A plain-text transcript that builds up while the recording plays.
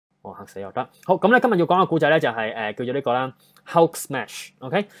我嚇死我得。好，咁咧今日要講嘅故仔咧就係、叫做呢個啦 ，Hulk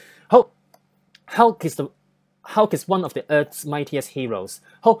Smash。OK， 好 ，Hulk is one of the Earth's mightiest heroes。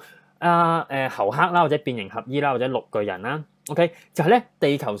好，侯克啦，或者變形俠醫啦，或者綠巨人啦。OK， 就係咧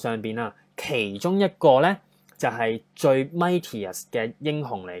地球上邊啊，其中一個咧就係、最 mightiest 嘅英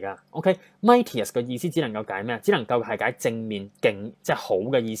雄嚟㗎。OK，mightiest 嘅意思只能夠解咩？只能夠係解正面勁，即係好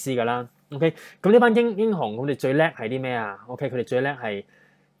嘅意思㗎啦。OK， 咁呢班英雄佢哋最叻係啲咩啊 ？OK， 佢哋最叻係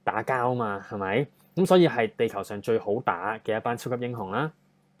打交嘛，係咪？咁所以係地球上最好打嘅一班超級英雄啦。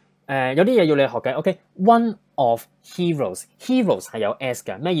有啲嘢要你學嘅。OK，one of heroes 係有 s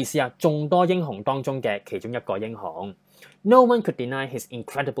嘅，咩意思啊？眾多英雄當中嘅其中一個英雄。No one could deny his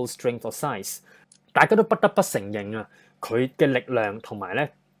incredible strength or size。大家都不得不承認啊，佢嘅力量同埋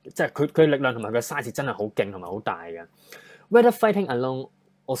咧，即係佢力量同埋佢嘅 size 真係好勁同埋好大嘅。Whether fighting alone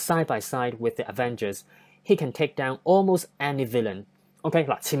or side by side with the Avengers, he can take down almost any villain。OK，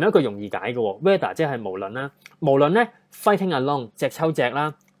 嗱，前面一句容易解嘅喎 ，whether 即係無論啦，無論咧 fighting alone 隻抽隻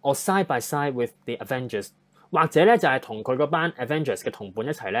啦，or side by side with the Avengers， 或者咧就係同佢嗰班 Avengers 嘅同伴一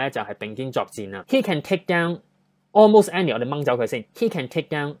齊咧就係並肩作戰啊。He can take down almost any， 我哋掹走佢先。He can take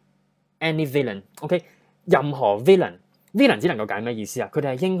down any villain。OK， 任何 villain 只能夠解咩意思啊？佢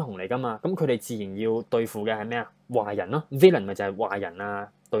哋係英雄嚟噶嘛，咁佢哋自然要對付嘅係咩啊？壞人咯 ，villain 咪就係壞人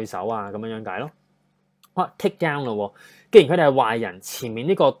啊、對手啊咁樣解咯。take down 咯，既然佢哋係壞人，前面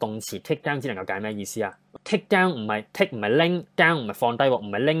呢個動詞 take down 只能夠解咩意思啊 ？take down 唔係 take 唔係拎 down 唔係放低喎，唔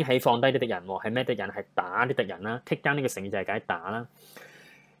係拎起放低啲敵人喎，係咩敵人？係打啲敵人啦。take down 呢個成語就係解打啦。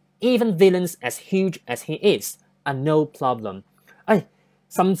Even villains as huge as he is are no problem。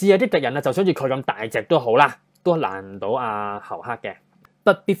甚至有啲敵人啊，就算好似佢咁大隻都好啦，都難唔到阿侯克嘅。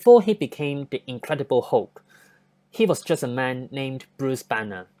But before he became the Incredible Hulk, he was just a man named Bruce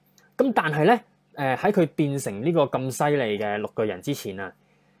Banner。咁但係咧，喺佢變成呢個咁犀利嘅綠巨人之前啊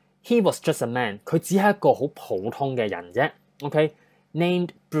 ，he was just a man， 佢只係一個好普通嘅人啫。OK，named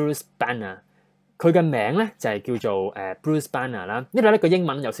Bruce Banner， 佢嘅名咧就係叫做Bruce Banner 啦。呢度咧個英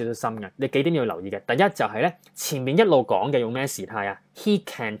文有少少深嘅，你幾點要留意嘅？第一就係咧前面一路講嘅用咩時態啊 ？He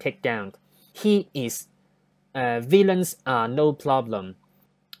can take down，he is，villains are no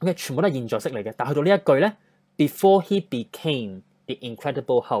problem。OK， 全部都係現在式嚟嘅，但去到呢一句咧 ，before he became the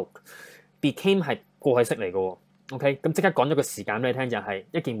Incredible Hulk。became 係過去式嚟嘅喎 ，OK， 咁即刻講咗個時間俾你聽，就係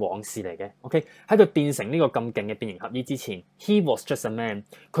一件往事嚟嘅 ，OK， 喺佢變成呢個咁勁嘅變形俠醫之前 ，he was just a man，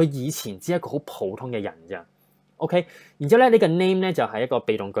 佢以前只係一個好普通嘅人咋 ，OK， 然之後咧呢個 name 咧就係一個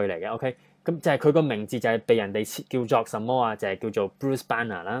被動句嚟嘅 ，OK， 咁就係佢個名字就係被人哋叫作什麼啊？就係叫做 Bruce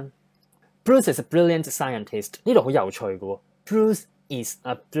Banner 啦。Bruce is a brilliant scientist， 呢度好有趣嘅喎 ，Bruce is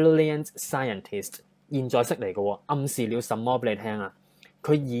a brilliant scientist， 現在式嚟嘅喎，暗示了什麼俾你聽啊？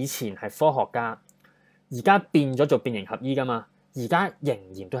佢以前係科學家，而家變咗做變形俠醫噶嘛，而家仍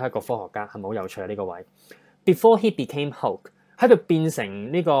然都係一個科學家，係咪好有趣啊？呢個位 Before he became Hulk， 喺佢變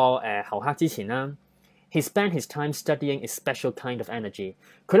成呢個侯克之前啦 ，he spent his time studying a special kind of energy。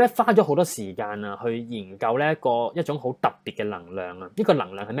佢咧花咗好多時間啊，去研究呢一種好特別嘅能量啊。呢個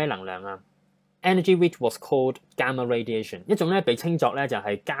能量係咩能量啊 ？Energy which was called gamma radiation， 一種咧被稱作咧就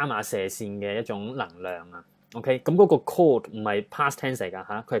係伽馬射線嘅一種能量啊。OK， 咁嗰個 called 唔係 past tense 嚟㗎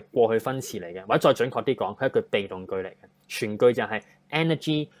嚇，佢係過去分詞嚟嘅，或者再準確啲講，佢係一句被動句嚟嘅。全句就係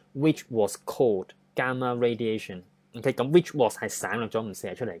energy which was called gamma radiation。OK， 咁 which was 係省略咗唔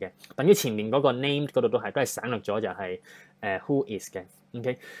寫出嚟嘅，等於前面嗰個 named 嗰度都係省略咗就係who is 嘅。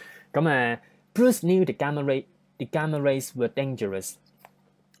OK， 咁Bruce knew the gamma rays were dangerous。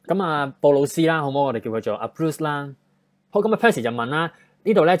咁布魯斯啦，好唔好？我哋叫佢做阿 Bruce 啦。好，咁Percy 就問啦。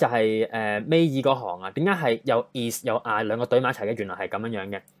呢度咧就係尾二嗰行啊，點解係有 is 有 are 兩個對埋一齊嘅？原來係咁樣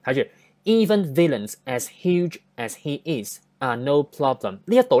嘅，睇住 even villains as huge as he is are no problem。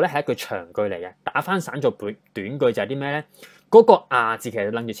呢一度咧係一句長句嚟嘅，打翻散做短句就係啲咩咧？嗰個 are 字其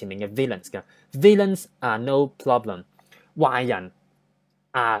實諗住前面嘅 villains 㗎 ，villains are no problem， 壞人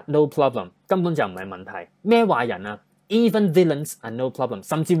are no problem， 根本就唔係問題。咩壞人啊 ？Even villains are no problem，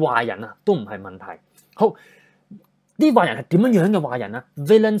 甚至壞人啊都唔係問題。好。啲壞人係點樣嘅壞人啊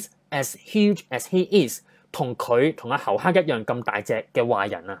 ？Villains as huge as he is， 同阿侯克一樣咁大隻嘅壞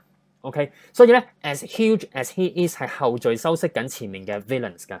人啊。OK， 所以咧 as huge as he is 係後序修飾緊前面嘅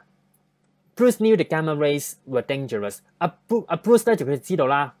villains 㗎。Bruce knew the gamma rays were dangerous。阿 Bruce 咧就佢知道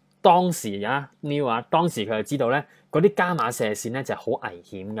啦，當時佢就知道咧嗰啲伽馬射線咧就係好危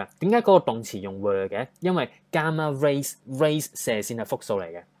險㗎。點解嗰個動詞用 were 嘅？因為 gamma rays 射線係複數嚟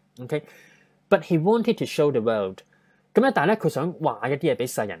嘅。OK，but he wanted to show the world。咁咧，但係咧，佢想話一啲嘢俾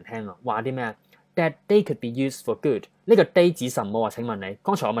世人聽啊，話啲咩啊 ？That they could be used for good。呢個 they 指什麼啊？請問你，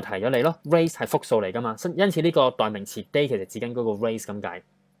剛才我咪提咗你咯 ，race 係複數嚟噶嘛，因此呢個代名詞 they 其實指緊嗰個 race 咁解。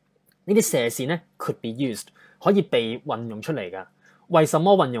呢啲射線咧 could be used 可以被運用出嚟㗎。為什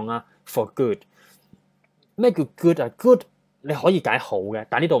麼運用啊 ？For good。咩叫 good 啊 ？good 你可以解好嘅，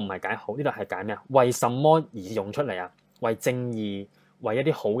但呢度唔係解好，呢度係解咩啊？為什麼而用出嚟啊？為正義，為一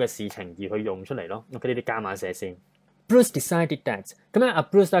啲好嘅事情而去用出嚟咯。OK 呢啲加碼射線。Bruce decided that 咁咧，阿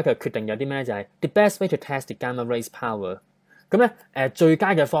Bruce 咧佢決定有啲咩就係 the best way to test the gamma rays power。咁咧最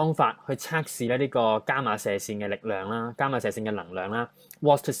佳嘅方法去測試咧呢個加碼射線嘅力量啦，加碼射線嘅能量啦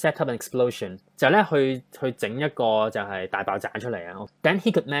 ，was to set up an explosion 就係咧去整一個就係大爆炸出嚟啊。Then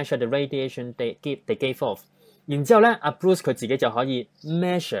he could measure the radiation they gave off。然之後咧，阿 Bruce 佢自己就可以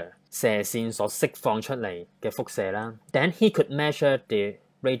measure 射線所釋放出嚟嘅輻射啦。Then he could measure the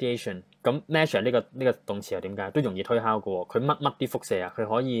radiation。咁 measure 呢個動詞又點解？都容易推敲嘅喎。佢乜啲輻射啊？佢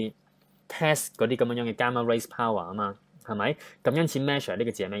可以 test 嗰啲咁樣嘅 gamma rays power 啊嘛，係咪？咁因此 measure 呢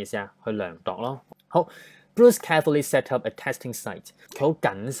個字係咩意思啊？去量度咯。好 ，Bruce carefully set up a testing site。佢好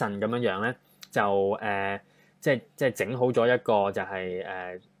謹慎咁樣咧，就即係整好咗一個就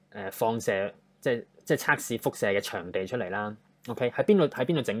係放射即係測試輻射嘅場地出嚟啦。OK 喺邊度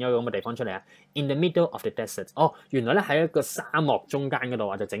整咗個咁嘅地方出嚟啊 ？In the middle of the desert。哦，原來咧喺一個沙漠中間嗰度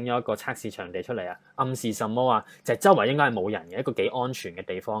啊，就整咗一個測試場地出嚟啊。暗示什麼啊？就係周圍應該係冇人嘅一個幾安全嘅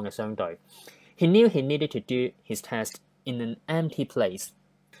地方嘅相對。He knew he needed to do his test in an empty place。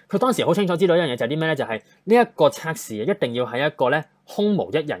佢當時好清楚知道一樣嘢就係啲咩咧？就係呢一個測試一定要喺一個咧空無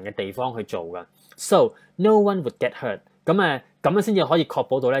一人嘅地方去做㗎。So no one would get hurt。咁樣先至可以確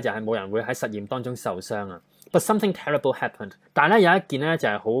保到咧，就係冇人會喺實驗當中受傷啊。But something terrible happened。但係咧有一件咧就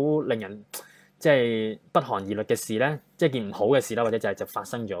係好令人即係不寒而栗嘅事咧，即係件唔好嘅事啦，或者就發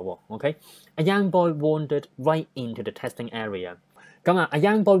生咗喎。OK，a young boy wandered right into the testing area。咁啊，a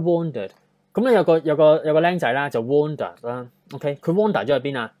young boy wandered。咁咧有個僆仔啦，就 wander 啦。OK， 佢 wander 咗去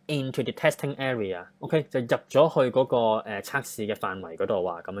邊啊 ？Into the testing area。OK， 就入咗去嗰個測試嘅範圍嗰度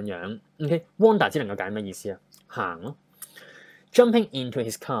啊，咁樣。OK，wander 只能夠解咩意思啊？行咯。Jumping into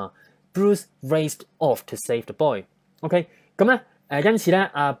his car。Bruce raced off to save the boy。OK， 咁咧因此咧，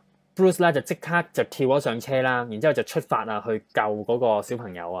阿 Bruce 咧就即刻就跳咗上車啦，然之後就出發啊去救嗰個小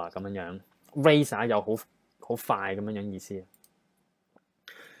朋友啊咁樣。race 啊又好快咁樣意思。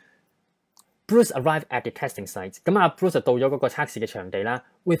Bruce arrived at the testing site。咁阿 Bruce 就到咗嗰個測試嘅場地啦。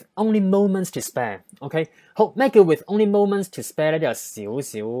With only moments to spare。OK， 好，咩叫 with only moments to spare 咧？都有少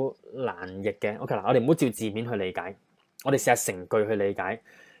少難譯嘅。OK 嗱，我哋唔好照字面去理解，我哋試下成句去理解。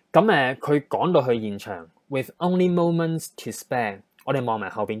咁佢趕到去現場 ，with only moments to spare。我哋望埋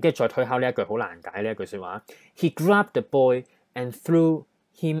後邊，跟住再推敲呢一句好難解呢一句説話。He grabbed the boy and threw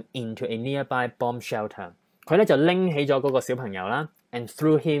him into a nearby bomb shelter。佢咧就拎起咗嗰個小朋友啦 ，and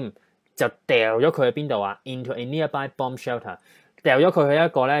threw him 就掉咗佢去邊度啊 ？into a nearby bomb shelter， 掉咗佢去一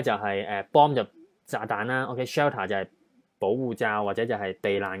個咧就係bomb 就炸彈啦。OK，shelter 就係保護罩或者就係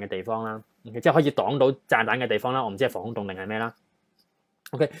避難嘅地方啦。即係可以擋到炸彈嘅地方啦。我唔知係防空洞定係咩啦。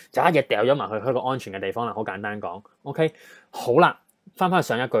OK， 就一嘢掉咗埋去一個安全嘅地方啦。好簡單講。OK， 好啦，翻去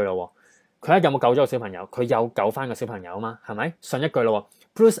上一句咯。佢有冇救咗個小朋友？佢有救翻個小朋友啊嘛，係咪？上一句咯。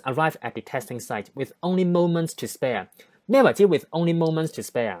Bruce arrived at the testing site with only moments to spare。咩為之 with only moments to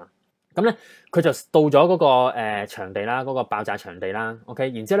spare 啊？咁咧佢就到咗嗰個場地啦，嗰個爆炸場地啦。OK，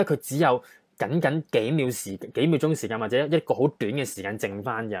 然之後咧佢只有僅幾秒鐘時間或者一個好短嘅時間剩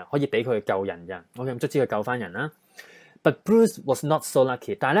翻嘅，可以俾佢救人嘅。OK， 咁卒之佢救翻人啦。But Bruce was not so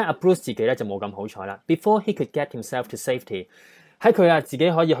lucky。但係咧，阿 Bruce 自己咧就冇咁好彩啦。Before he could get himself to safety， 喺佢自己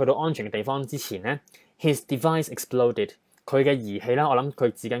可以去到安全嘅地方之前咧 ，his device exploded。佢嘅儀器啦，我諗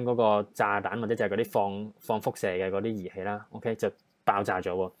佢指緊嗰個炸彈或者就係嗰啲放輻射嘅嗰啲儀器啦。OK， 就爆炸咗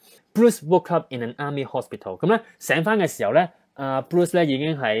喎。Bruce woke up in an army hospital。咁咧醒翻嘅時候咧，Bruce 咧已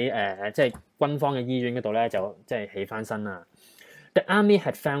經喺即係軍方嘅醫院嗰度咧就即係起翻身啦。The army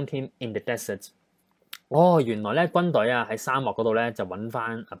had found him in the desert。哦，原來咧軍隊喺沙漠嗰度咧就揾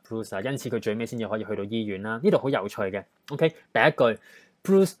翻阿 Bruce 啊，因此佢最尾先至可以去到醫院啦。呢度好有趣嘅。OK， 第一句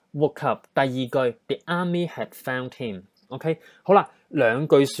Bruce woke up， 第二句 The army had found him。OK， 好啦，兩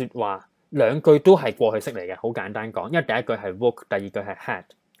句説話，兩句都係過去式嚟嘅，好簡單講，因為第一句係 woke， 第二句係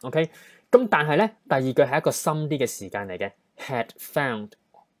had。OK， 咁但係咧第二句係一個深啲嘅時間嚟嘅 had found，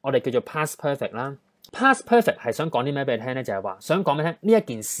 我哋叫做 past perfect 啦。past perfect 係想講啲咩俾你聽咧？就係話想講俾你聽呢一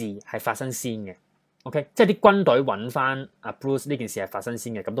件事係發生先嘅。OK， 即係啲軍隊揾翻阿 Bruce 呢件事係發生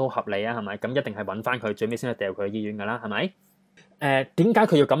先嘅，咁都好合理啊，係咪？咁一定係揾翻佢，最尾先去掉佢去醫院㗎啦，係咪？點解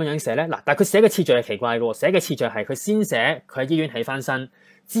佢要咁樣寫咧？嗱，但係佢寫嘅次序係奇怪嘅喎，寫嘅次序係佢先寫佢喺醫院起翻身，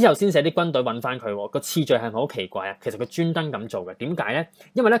之後先寫啲軍隊揾翻佢喎，個次序係咪好奇怪啊？其實佢專登咁做嘅，點解咧？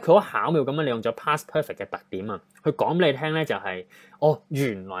因為咧佢好巧妙咁樣利用咗 past perfect 嘅特點啊，佢講俾你聽咧就係、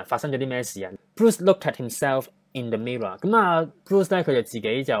原來發生咗啲咩事啊 ？Bruce looked at himself in the mirror。咁啊 Bruce 咧佢就自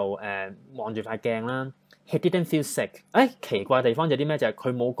己就望住塊鏡啦。He didn't feel sick。奇怪嘅地方就啲咩？就係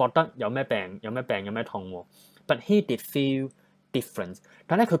佢冇覺得有咩病、有咩痛喎。But he did feel different。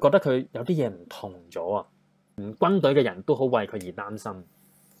但係咧佢覺得佢有啲嘢唔同咗啊。軍隊嘅人都好為佢而擔心。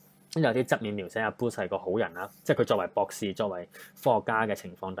跟住有啲側面描寫阿 Bruce 係個好人啦，即係佢作為博士、作為科學家嘅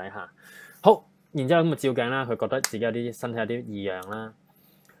情況底下。好，然之後咁啊照鏡啦，佢覺得自己有啲身體有啲異樣啦。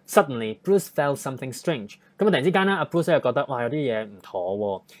Suddenly, Bruce felt something strange。咁啊突然之間咧，阿 Bruce 又覺得哇有啲嘢唔妥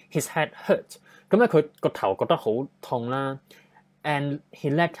喎。His head hurt。咁咧佢個頭覺得好痛啦。And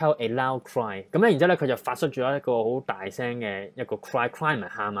he let out a loud cry。咁咧然之後咧佢就發出咗一個好大聲嘅一個 cry 唔係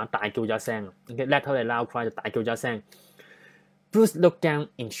喊啊，大叫咗一聲。let out a loud cry 就大叫咗一聲。Bruce looked down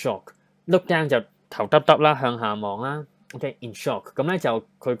in shock。look down 就頭耷耷啦，向下望啦。in shock。咁咧就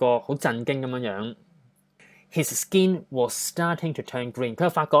佢個好震驚咁樣樣。His skin was starting to turn green。佢就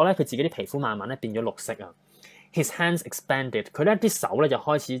發覺咧佢自己啲皮膚慢慢咧變咗綠色啊。His hands expanded。佢咧啲手咧就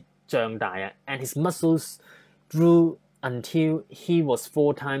開始脹大啊。And his muscles grew until he was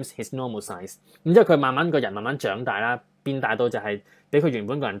 4 times his normal size。然之後佢個人慢慢長大啦，變大到就係比佢原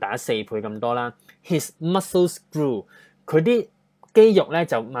本個人大咗4倍咁多啦。His muscles grew。佢啲肌肉咧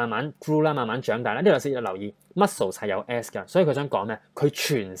就慢慢 grew 啦，慢慢長大啦。呢度先要留意 muscles 係有 s 㗎，所以佢想講咩？佢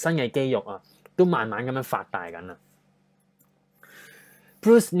全身嘅肌肉啊都慢慢咁樣發大緊啦。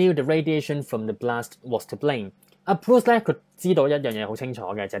Bruce knew the radiation from the blast was to blame。阿 Bruce 咧佢知道一樣嘢好清楚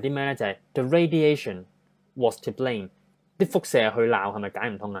嘅，就係啲咩咧？就係 the radiation was to blame。啲輻射去鬧係咪解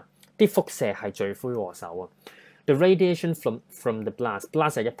唔通啊？啲輻射係罪魁禍首啊 ！The radiation from the blast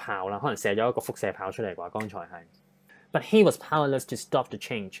係一炮啦，可能射咗一個輻射炮出嚟啩？剛才係。But he was powerless to stop the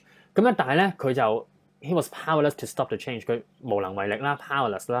change。咁咧，但係咧佢就 he was powerless to stop the change。佢無能為力啦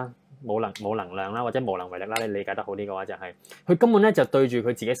 ，powerless 啦，冇能量啦，或者無能為力啦。你理解得好啲嘅話就係、是、佢根本咧就對住佢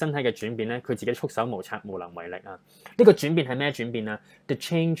自己身體嘅轉變咧，佢自己束手無策，無能為力啊！呢個轉變係咩轉變啊 ？The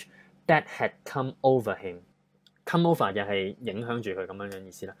change that had come over him。come over 就係影響住佢咁樣嘅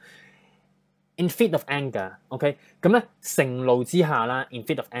意思啦。In fit of anger，OK，咁咧盛怒之下啦 ，in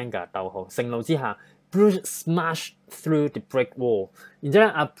fit of anger，盛怒之下 ，Bruce smashed through the brick wall。然之後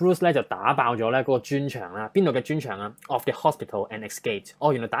咧，阿 Bruce 咧就打爆咗咧嗰個磚牆啦。邊度嘅磚牆啊 ？Of the hospital and escaped。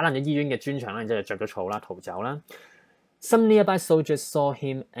原來打爛咗醫院嘅磚牆啦，然之後就着咗草啦，逃走啦。Some nearby soldiers saw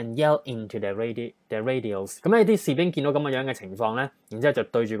him and yelled into their radios。咁咧啲士兵見到咁樣嘅情況咧，然之後就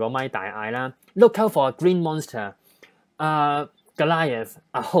對住個咪大嗌啦 ：Look out for a green monster！ Goliath，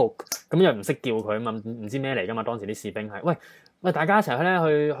 Hulk。咁又唔識叫佢啊嘛，唔知咩嚟噶嘛。當時啲士兵係喂，大家一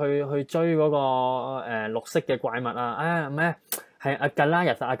齊去追嗰個綠色嘅怪物啊！咩係阿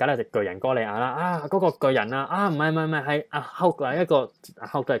Goliath 阿 Goliath 巨人哥利亞啦嗰個巨人啊唔係係阿 Hulk 啊，一個阿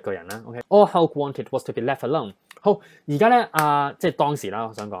Hulk 都係巨人啦。OK，all Hulk wanted was to be left alone。好，而家咧即係當時啦，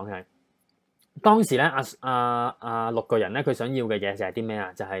我想講係當時咧綠巨人咧，佢想要嘅嘢就係啲咩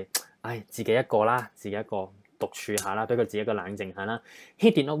啊？就係自己一個啦，自己一個。獨處下啦，俾佢自己一個冷靜下啦。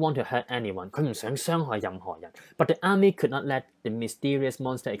He did not want to hurt anyone。佢唔想傷害任何人。But the army could not let the mysterious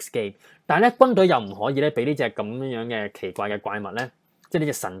monster escape。但係咧，軍隊又唔可以咧，俾呢隻咁樣嘅奇怪嘅怪物咧，即係呢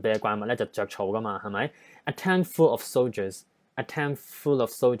隻神秘嘅怪物咧，就着草噶嘛，係咪 ？A tank full of soldiers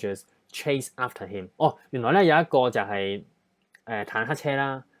chase after him。原來咧有一個就係坦克車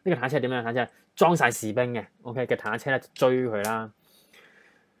啦。呢個坦克車點樣？坦克車裝晒士兵嘅 ，OK 嘅坦克車咧追佢啦。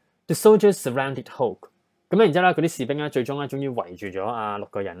The soldiers surrounded Hulk。咁然之後咧，嗰啲士兵咧，最終咧，終於圍住咗綠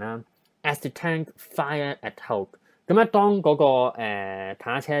巨人啦。As the tank fired at Hulk， 咁咧，當嗰個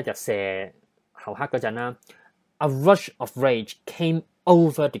坦克車就射侯克嗰陣啦 ，a rush of rage came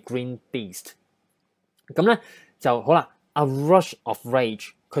over the green beast。咁咧就好啦 ，a rush of rage，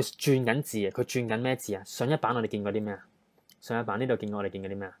 佢轉緊字啊，佢轉緊咩字啊？上一版我哋見過啲咩啊？上一版呢度我哋見過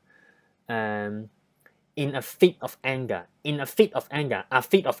啲咩啊？In a fit of anger，in a fit of anger，a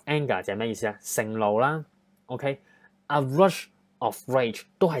fit of anger 就係咩意思啊？盛怒啦。OK，a rush of rage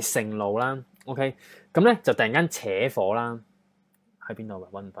都係盛怒啦。OK， 咁咧就突然間扯火啦，喺邊度啊？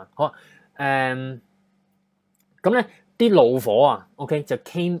揾唔翻。好咁咧啲怒火啊 ，OK 就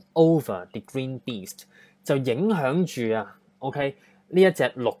came over the green beast， 就影響住啊 ，OK 呢一隻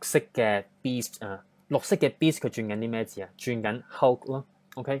綠色嘅 beast 啊，綠色嘅 beast 佢轉緊啲咩字啊？轉緊 Hulk 咯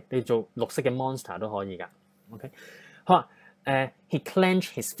 ，OK 你做綠色嘅 monster 都可以㗎 ，OK 好啊，he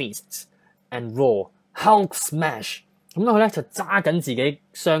clenched his fists and roar。Hulk smash， 咁佢咧就揸緊自己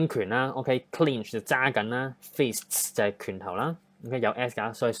雙拳啦 ，OK，clench 就揸緊啦 ，fists 就係拳頭啦 ，OK 有 s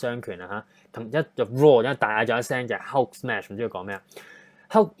㗎，所以雙拳啊嚇，同一就 roar，因為大嗌咗一聲就係 Hulk smash， 唔知佢講咩啊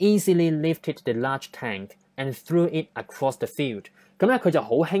 ？Hulk easily lifted the large tank and threw it across the field。咁咧佢就好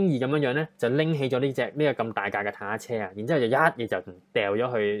輕易咁樣咧，就拎起咗呢個咁大架嘅坦克車啊，然之後就一嘢就掉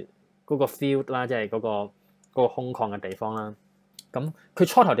咗去嗰個 field 啦，即係嗰個嗰個空曠嘅地方啦。咁佢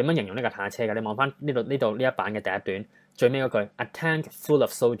初頭點樣形容呢架坦克車嘅？你望翻呢一版嘅第一段，最尾嗰句 A tank full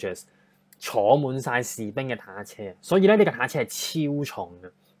of soldiers， 坐滿晒士兵嘅坦克車。所以咧呢架坦克車係超重嘅，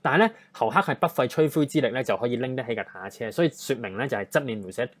但係咧侯克係不費吹灰之力咧就可以拎得起架坦克車，所以説明咧就係側面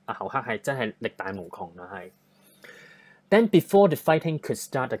描寫侯克係真係力大無窮啊係。Then before the fighting could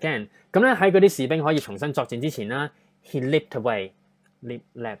start again， 咁咧喺嗰啲士兵可以重新作戰之前啦 ，he leapt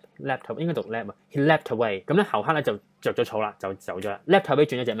away。leapt 應該讀 leap 啊 ，he leapt away。咁咧侯克咧就着咗草啦，就走咗啦。leapt away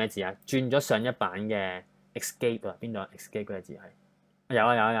轉咗隻咩字啊？轉咗上一版嘅 escape 啊，邊度 escape 嗰隻字係？有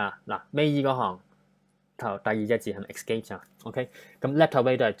啊，嗱尾二嗰行頭第二隻字係咪 escape 啊 ？OK， 咁 leapt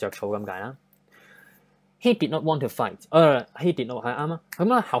away 都係着草咁解啦。He did not want to fight， he did not 係啱啊。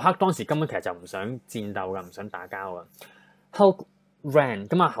咁啊侯克當時根本其實就唔想戰鬥㗎，唔想打交㗎。Hulk ran，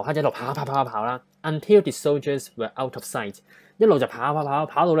 咁啊侯克一路跑啦 ，until the soldiers were out of sight。一路就跑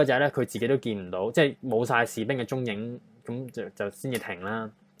到咧就係咧佢自己都見唔到，即係冇晒士兵嘅蹤影，咁就先至停啦。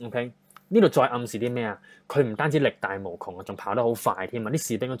OK， 呢度再暗示啲咩啊？佢唔單止力大無窮啊，仲跑得好快添啊！啲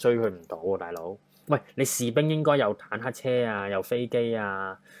士兵都追佢唔到喎，大佬。喂，你士兵應該有坦克車啊，有飛機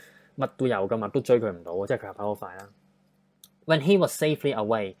啊，乜都有噶嘛，都追佢唔到，即係佢跑好快啦。When he was safely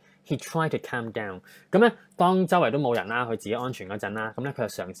away，he tried to calm down。咁咧，當周圍都冇人啦，佢自己安全嗰陣啦，咁咧佢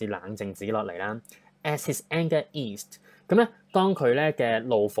就嘗試冷靜自己落嚟啦。As his anger eased， 咁咧當佢咧嘅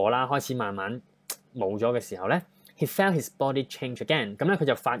怒火啦開始慢慢冇咗嘅時候咧 ，he felt his body change again。咁咧佢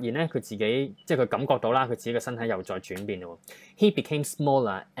就發現咧佢自己即係佢感覺到啦，佢自己嘅身體又再轉變咯。He became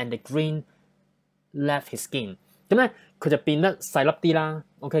smaller and the green left his skin。咁咧佢就變得細粒啲啦。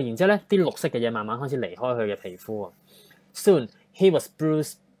OK， 然之後咧啲綠色嘅嘢慢慢開始離開佢嘅皮膚啊。Soon he was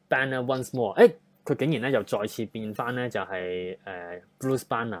Bruce Banner once more。佢竟然咧又再次變翻咧就係Bruce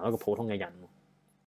Banner 一個普通嘅人。